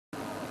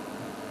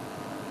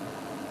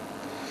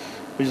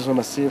We just want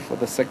to see for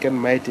the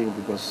second mating,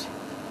 because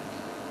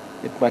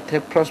it might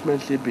take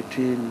approximately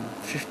between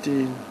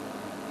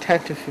 10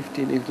 to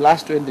 15, if it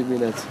lasts 20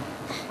 minutes,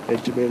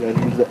 it will be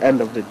the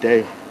end of the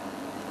day.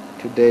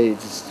 Today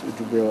it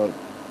will be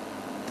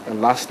a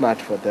last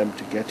night for them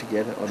to get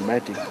together on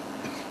mating.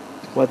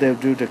 What they'll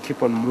do to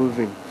keep on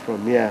moving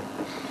from here,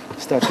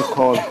 start to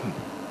call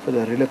for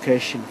the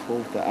relocation for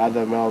the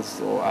other males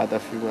or other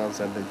females,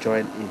 and they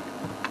join in.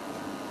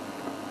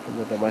 And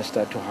then they might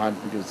start to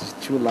hunt, because there's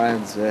two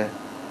lions there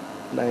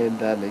lying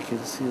down. You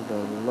can see they're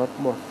a lot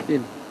more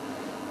thin.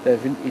 They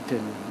haven't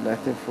eaten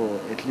nothing for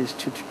at least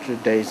 2 to 3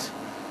 days.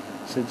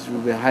 So it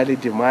will be highly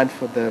demand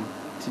for them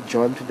to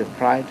join to the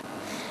pride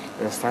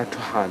and start to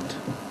hunt.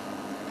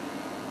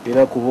 You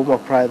know,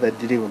 Kuhuma pride, they're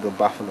dealing with the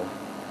buffalo.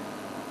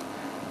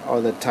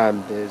 All the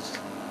time they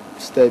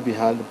stay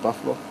behind the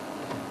buffalo,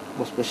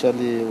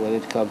 especially when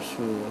it comes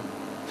to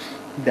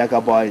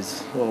Daga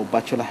boys or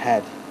bachelor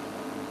head.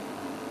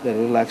 They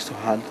really likes to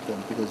hunt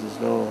them, because there's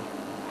no,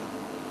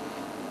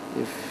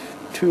 if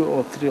 2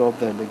 or 3 of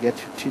them, they get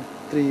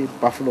 3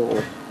 buffalo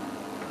or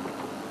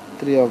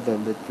 3 of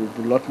them, it will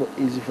be a lot more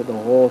easy for the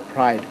whole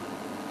pride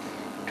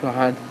to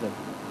hunt them.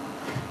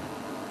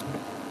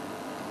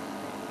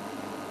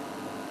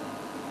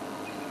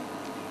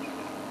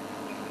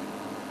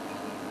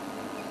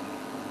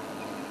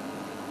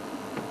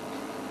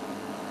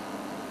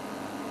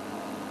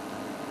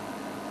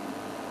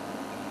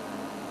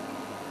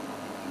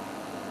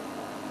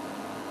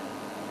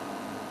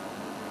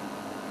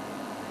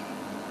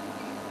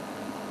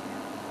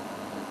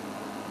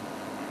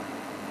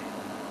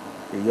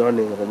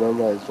 Yawning,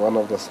 remember, is one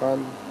of the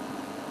sun.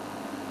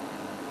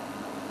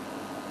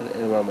 And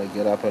everyone might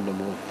get up and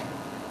move.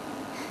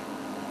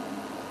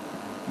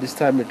 This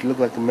time it looked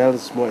like the male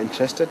is more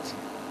interested.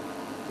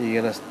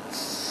 You're gonna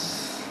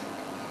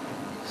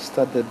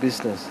start the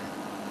business.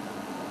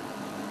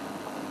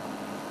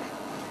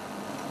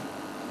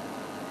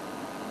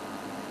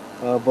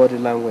 Our body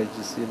language,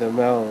 you see the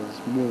male is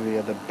moving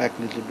at the back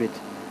a little bit.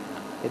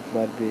 It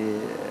might be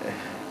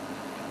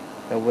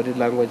a body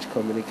language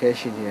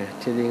communication here,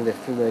 telling the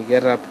female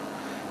get up,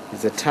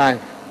 it's a time.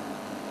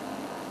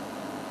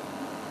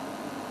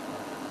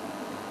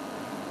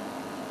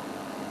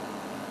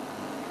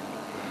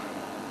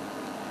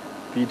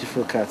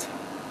 Beautiful cat.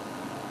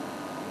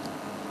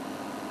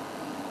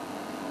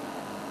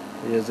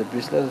 Here's the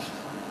business.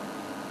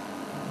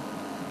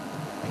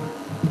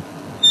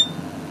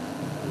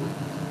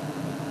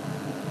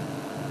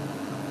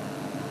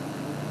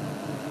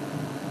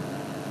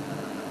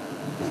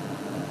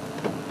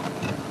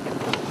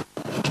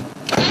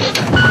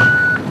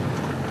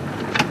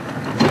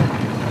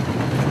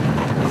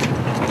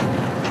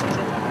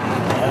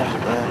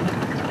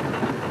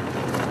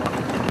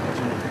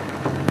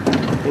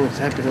 What's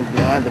happening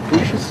behind the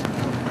bushes.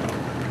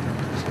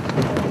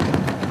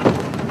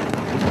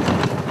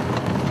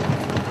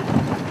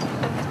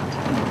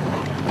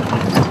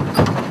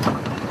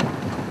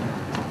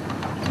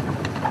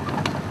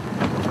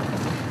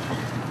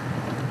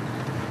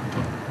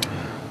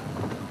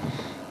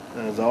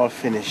 It's all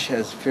finished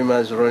as female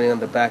is running on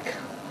the back.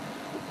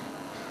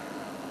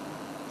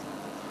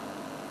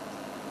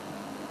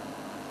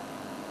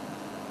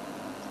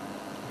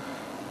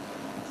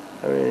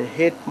 I mean,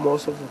 heat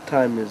most of the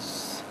time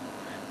is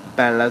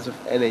balance of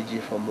energy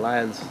from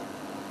lions.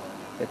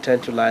 They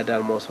tend to lie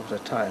down most of the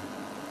time,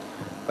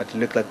 but it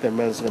looks like the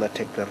male is going to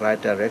take the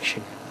right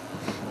direction.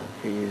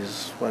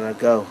 He's want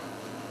to go.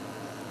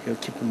 He'll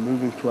keep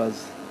moving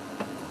towards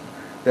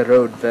the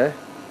road there.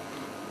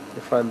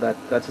 You find that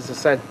is a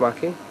scent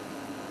marking.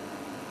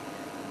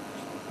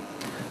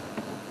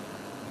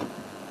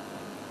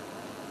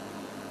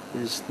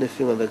 He's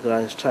sniffing on the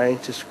ground. He's trying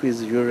to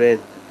squeeze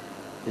urine.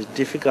 It's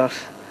difficult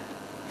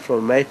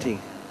from mating.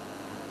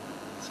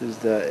 Is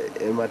the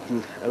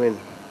I mean,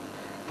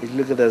 if you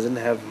look at it, doesn't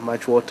have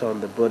much water on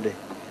the body.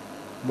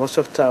 Most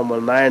of the time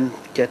when lion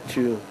get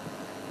to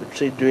the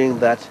tree doing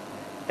that,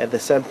 at the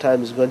same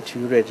time he's going to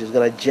urinate. He's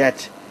going to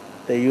jet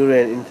the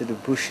urine into the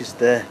bushes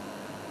there,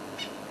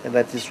 and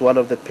that is one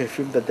of the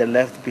perfume that they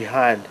left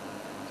behind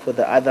for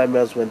the other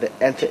males. When they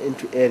enter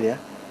into area,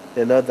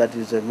 they know that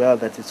it's a male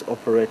that is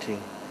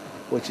operating,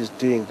 which is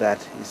doing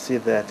that. You see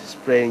that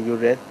spraying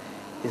urine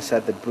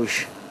inside the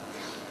bush,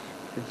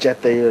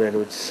 jet the urine,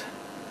 which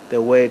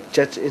the way it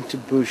jets into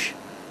bush,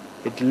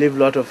 it leaves a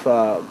lot of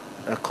a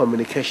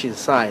communication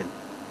sign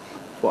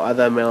for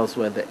other males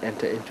when they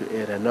enter into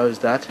area. Knows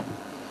that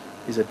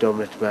is a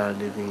dominant male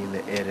living in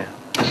the area.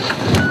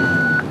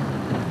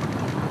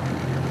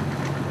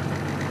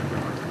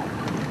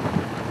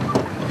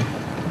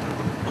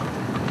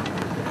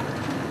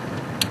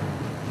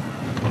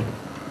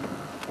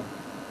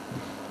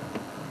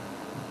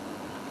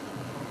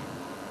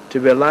 To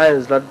be a lion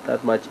is not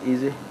that much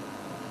easy.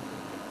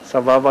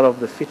 Survival of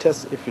the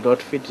fittest. If you're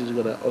not fit,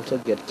 you're gonna also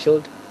get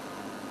killed.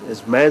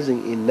 It's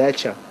amazing in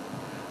nature,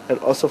 and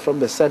also from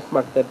the scent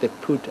mark that they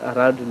put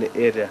around in the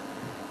area,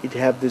 it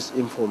have this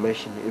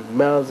information. If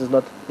males is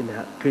not in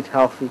good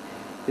healthy,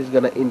 it's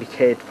gonna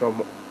indicate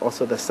from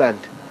also the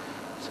scent.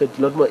 So it's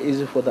a lot more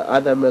easy for the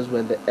other males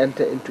when they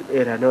enter into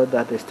area, know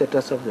that the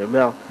status of the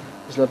male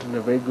is not in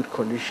a very good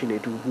condition.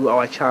 It will be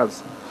our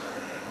chance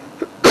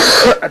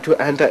to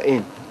enter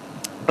in.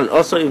 And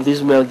also, if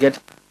this male get,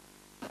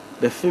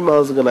 the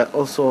female is gonna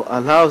also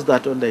announce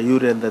that on the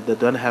urine that they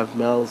don't have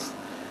males,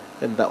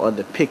 and that on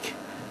the pick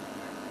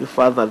you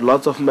find that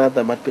lots of males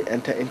that might be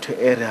enter into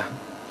area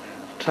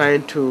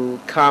trying to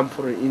come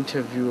for an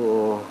interview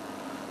or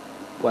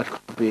what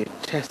could be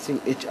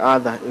testing each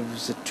other. If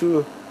it's a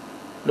two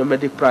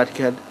nomadic pride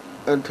can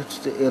enter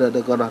to the area,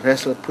 they're gonna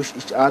wrestle, push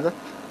each other.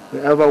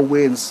 Whoever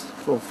wins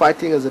from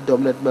fighting as a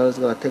dominant male is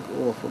gonna take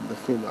over from the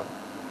female.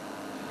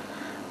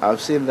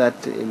 I've seen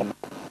that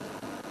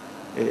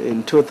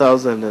in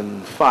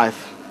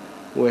 2005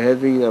 we're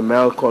having a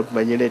male called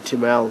Manyeleti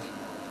male.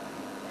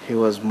 He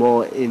was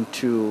more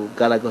into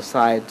Galago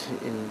side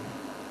in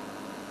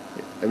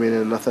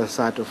the northern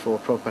side of our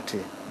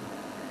property.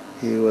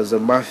 He was a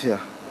mafia.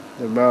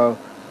 The male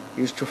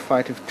used to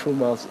fight with 2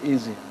 males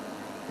easy,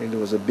 and he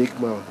was a big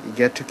male. He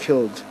get to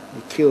killed.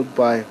 He killed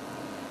by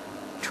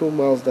 2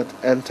 males that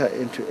enter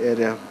into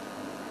area.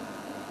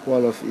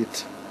 One of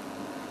it,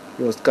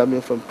 he was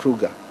coming from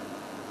Kruger.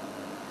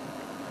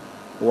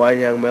 One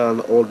young male and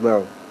an old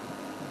male,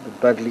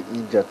 badly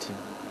injured him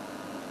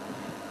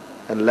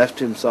and left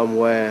him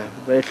somewhere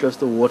very close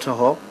to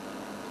Waterhole.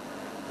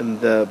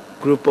 And the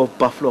group of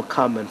buffalo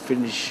come and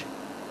finish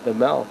the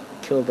male,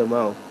 kill the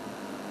male.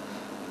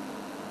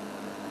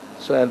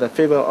 So, and the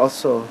female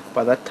also,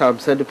 by that time,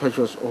 Sandipatch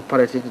was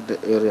operating in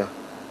the area.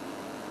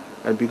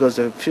 And because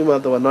the female,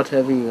 they were not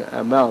having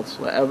males,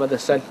 wherever they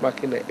sent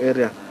back in the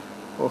area,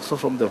 also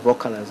from the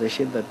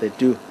vocalization that they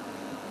do,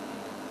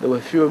 there were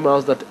few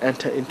males that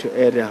enter into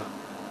area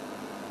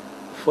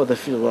for the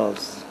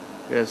females.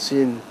 We have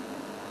seen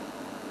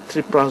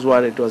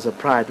 3+1, it was a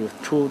pride with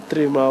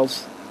 3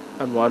 males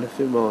and 1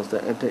 female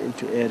that enter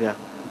into area,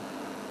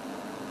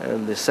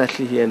 and they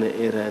settle here in the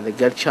area and they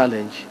get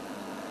challenged.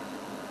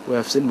 We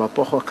have seen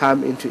Mapocho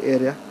come into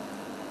area.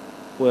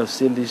 We have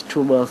seen these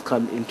 2 males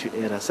come into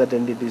area.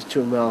 Suddenly these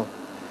 2 males,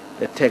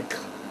 they take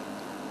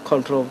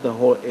control of the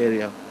whole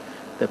area.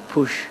 They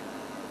push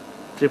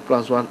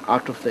 3+1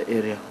 out of the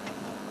area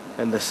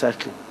and they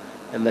settle,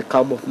 and they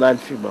come with 9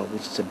 female,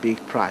 which is a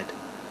big pride.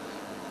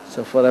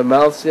 So for the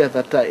males here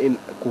that are in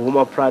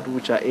Kuhuma pride,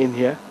 which are in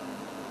here,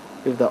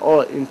 if they're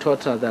all in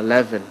total, they're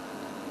 11.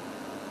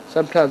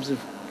 Sometimes if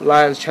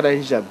lions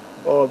challenge them,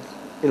 all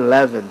in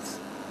 11s,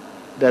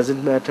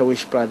 doesn't matter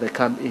which pride they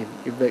come in.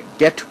 If they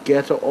get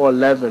together all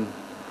 11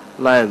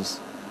 lions,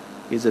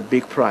 is a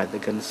big pride. They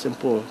can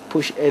simply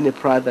push any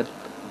pride that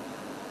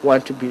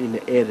want to be in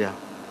the area,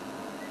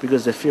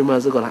 because the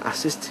females are going to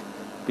assist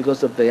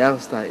because of the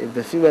youngster. If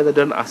the female they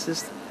don't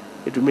assist,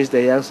 it means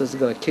the youngsters are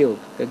going to kill.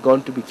 They're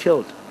going to be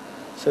killed.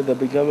 So they're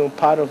becoming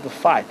part of the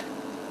fight.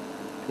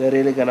 They're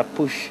really going to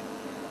push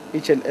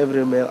each and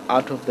every male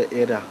out of the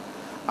area,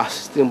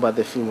 assisted by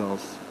the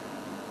females.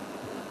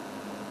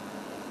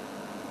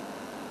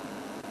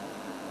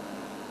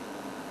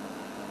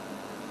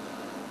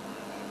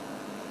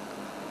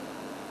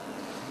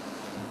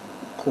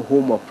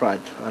 Kuhuma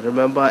pride. I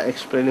remember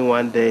explaining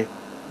one day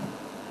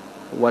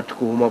what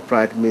Kuhuma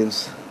pride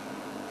means.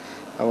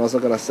 I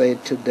wasn't going to say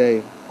it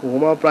today.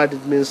 Kuhuma pride,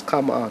 it means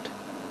come out.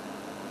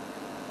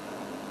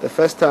 The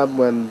first time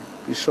when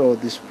we saw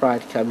this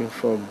pride coming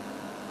from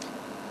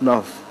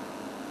north,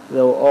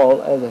 they were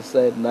all, as I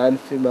said, 9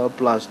 female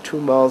plus 2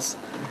 males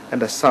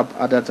and a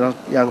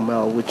sub-adult young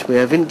male, which we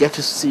haven't get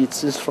to see it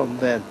since from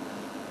then.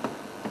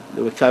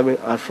 They were coming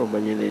out from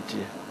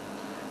Manyeleti,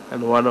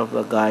 and one of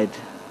the guide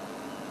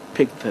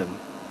picked them,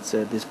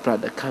 said this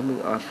pride are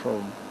coming out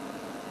from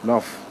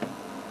north.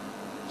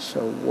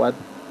 So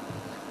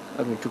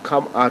to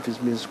come out is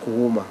means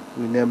Kuhuma.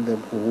 We named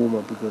them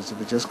Kuhuma because they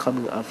were just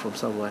coming out from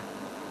somewhere.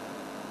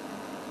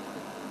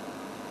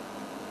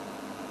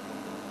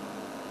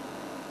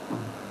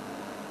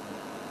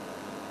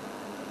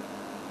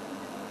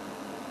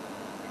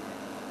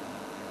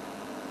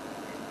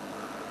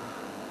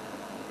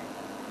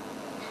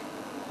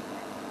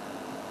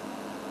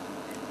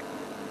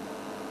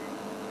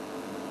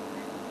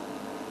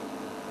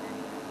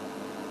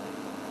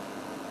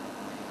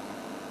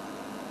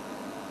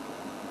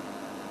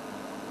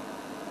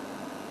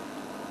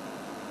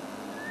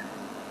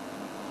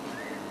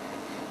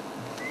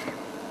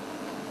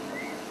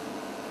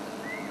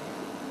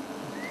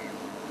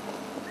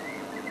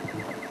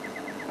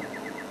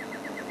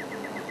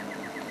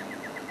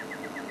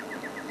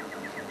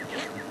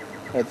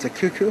 It's a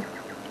cuckoo.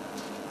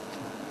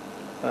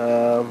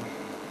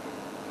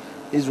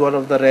 Is one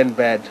of the rain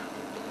bed.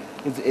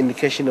 It's the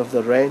indication of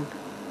the rain.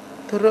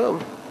 It's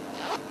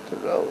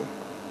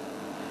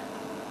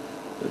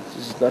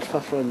not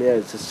far from here.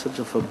 It's a sort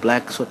of a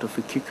black sort of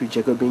a cuckoo,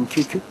 Jacobin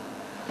cuckoo.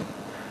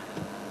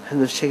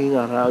 And it's checking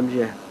around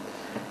here.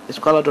 There's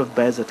quite a lot of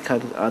birds that are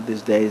coming out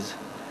these days.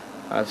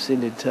 I've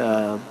seen it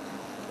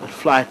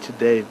fly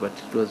today, but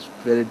it was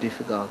very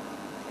difficult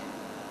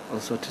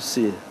also to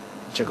see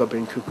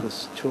Jacobin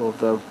cuckoos. 2 of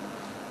them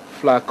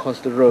fly across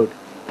the road.